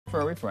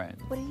furry friend.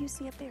 What do you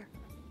see up there?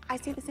 I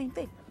see the same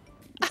thing.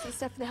 You see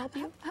stuff to help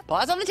you?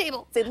 Paws on the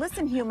table. Say,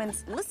 listen,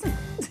 humans, listen.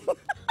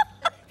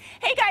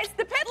 Hey guys,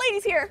 the pet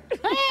lady's here.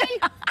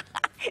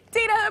 Hey.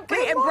 Dana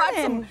Humphrey and brought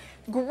some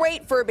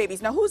great fur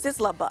babies. Now, who's this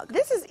love bug?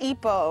 This is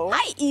Ipo.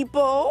 Hi,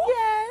 Ipo.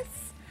 Yes.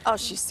 Oh,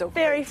 she's so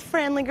Very great.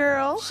 friendly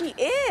girl. She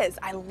is.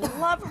 I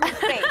love her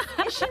face.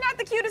 Is she not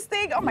the cutest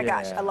thing? Oh my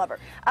gosh, I love her.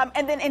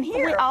 And then in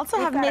here We also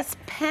we've have got Miss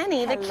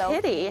Penny, the Hello,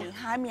 kitty. Penny.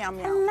 Hi, meow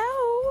meow.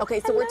 Hello. Okay,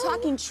 so we're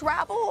talking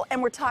travel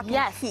and we're talking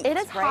Yes, heat, it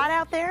is right? hot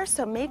out there,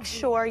 so make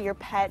sure your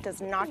pet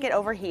does not get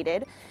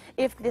overheated.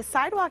 If the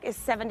sidewalk is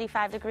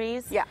 75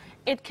 degrees, Yeah.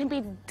 it can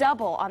be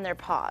double on their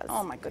paws.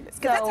 Oh my goodness,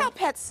 because that's So- how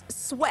pets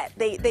sweat.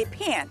 They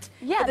pant.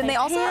 Yeah, but then they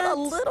also have a pant.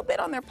 little bit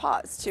on their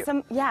paws too.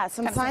 Some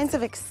Kinda signs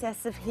of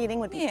excessive heating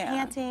would be Yeah.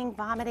 panting,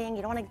 vomiting.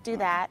 You don't want to do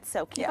that.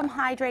 So keep Yeah. them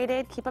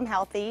hydrated, keep them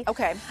healthy.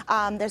 Okay.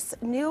 There's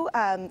new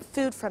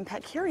food from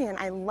Petcurian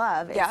I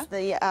love. It's Yeah?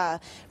 the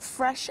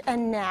Fresh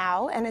and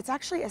Now, and it's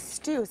actually a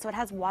stew, so it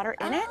has water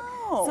in it.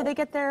 Oh. So they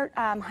get their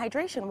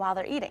hydration while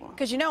they're eating.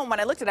 Because you know, when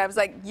I looked at it, I was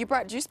like, you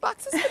brought juice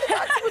boxes for the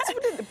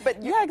dogs?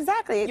 But Yeah,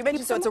 exactly. You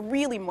mentioned, so it's a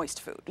really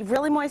moist food.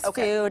 Really moist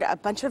Okay. food, a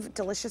bunch of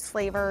delicious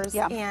flavors,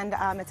 Yeah.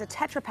 and it's a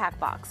Tetra Pak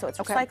box, so it's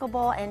Okay.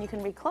 recyclable and you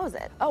can reclose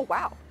it. Oh,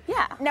 wow.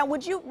 Yeah. Now,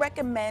 would you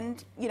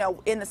recommend, you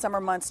know, in the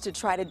summer months to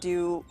try to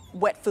do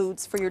wet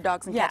foods for your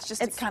dogs and Yeah, cats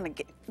just to it's kind of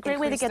get Great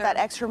way to increase get their- that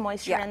extra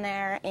moisture Yeah. in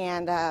there,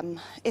 and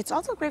it's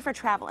also great for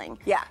traveling.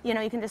 Yeah. You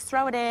know, you can just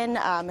throw it in.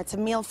 It's a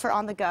meal for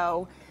on the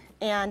go,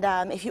 and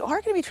if you are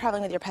going to be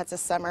traveling with your pets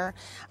this summer,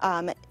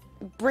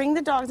 bring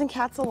the dogs and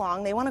cats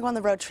along. They want to go on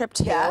the road trip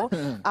too.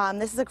 Yeah.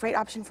 This is a great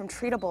option from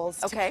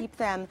Treatables Okay. to keep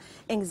them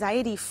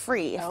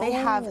anxiety-free. If they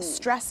have Oh.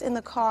 stress in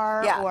the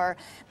car, Yeah. or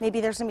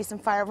maybe there's going to be some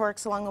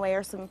fireworks along the way,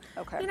 or some,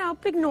 Okay. you know,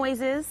 big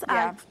noises,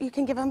 Yeah. you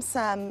can give them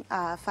some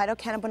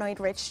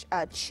phytocannabinoid-rich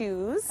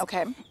chews.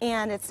 Okay.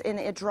 And it's in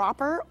a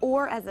dropper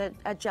or as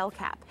a gel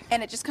cap.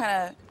 And it just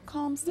kind of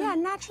calms them? Yeah,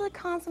 naturally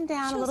calms them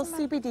down. Chills a little them out.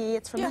 CBD.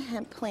 It's from Yeah. the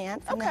hemp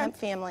plant, from the Okay. hemp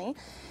family.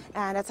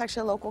 And it's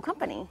actually a local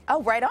company.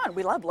 Oh, right on.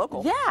 We love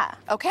local. Yeah.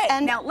 Okay,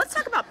 And now let's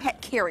talk about pet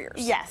carriers.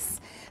 Yes.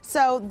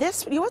 So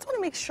this, you always want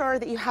to make sure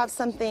that you have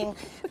something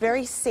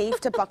very safe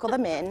to buckle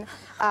them in.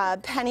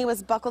 Penny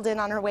was buckled in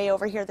on her way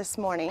over here this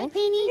morning.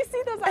 Penny. You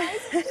see those eyes?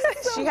 She's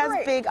so She has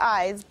great. big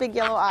eyes, big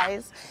yellow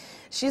eyes.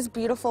 She's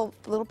beautiful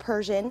little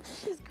Persian.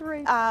 She's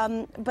great.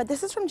 But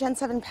this is from Gen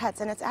 7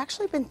 Pets, and it's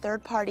actually been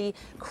third-party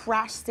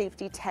crash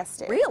safety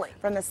tested. Really?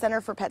 From the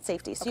Center for Pet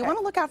Safety. So you Okay. want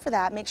to look out for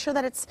that. Make sure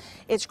that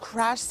it's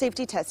crash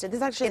safety tested. This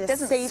is actually It the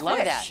doesn't safest. Love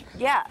that.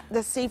 Yeah.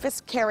 The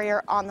safest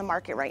carrier on the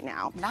market right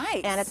now.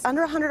 Nice. And it's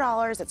under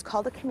 $100. It's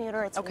called a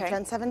commuter. It's Okay. from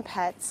Gen 7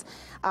 Pets.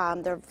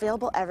 They're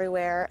available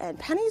everywhere. And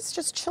Penny's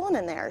just chilling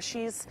in there.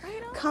 She's Right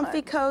on.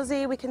 comfy,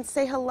 cozy. We can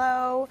say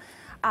hello.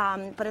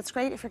 But it's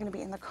great if you're going to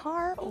be in the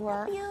car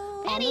or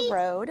on the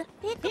road.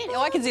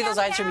 Oh, I can see those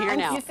eyes from here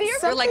now. You see her?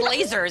 They're like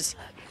lasers.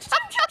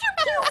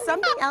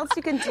 Something else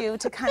you can do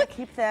to kind of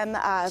keep them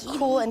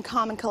cool and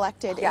calm and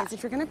collected Yeah. is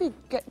if you're going to be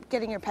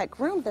getting your pet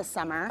groomed this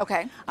summer,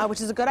 Okay.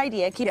 Which is a good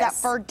idea, keep Yes.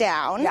 that fur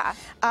down,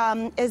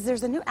 Yeah. is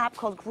there's a new app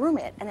called Groom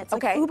It, and it's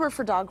like Okay. Uber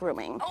for dog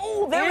grooming.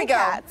 Oh, there and we go.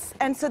 Cats.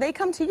 And so they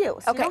come to you.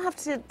 So Okay. you don't have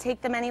to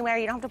take them anywhere.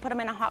 You don't have to put them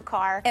in a hot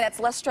car. And it's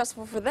less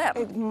stressful for them.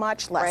 It's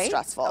much less Right?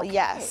 stressful, Okay.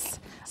 yes.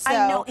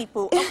 I know So-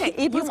 Ipu. Okay.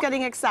 Ipu's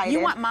getting excited.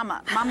 You want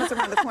Mama. Mama's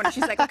around the corner.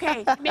 She's like,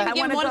 okay, Maybe I give want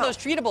him to one go. of those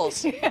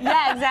treatables.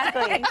 Yeah,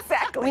 exactly.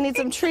 Exactly. We need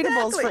some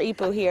treatables for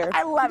Ipu here.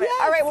 I love it.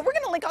 Yes. All right, well, we're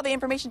going to link all the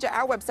information to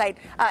our website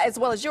as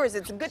well as yours.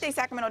 It's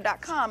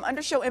gooddaysacramento.com.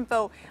 Under show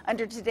info,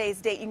 under today's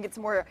date, you can get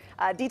some more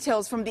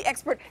details from the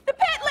expert, the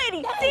pet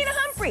lady, Dana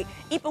Humphrey.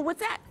 Ipa, what's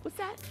that? What's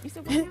that? You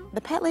said what now?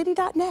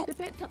 Thepetlady.net.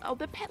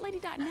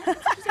 Thepetlady.net.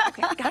 That's what you said.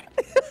 Okay, got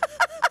it.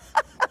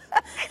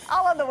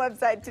 All on the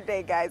website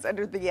today, guys,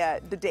 under the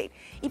date.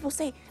 Ipa,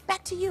 say,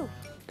 back to you.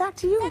 Back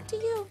to you. Back to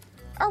you.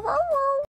 Arr, arr, arr.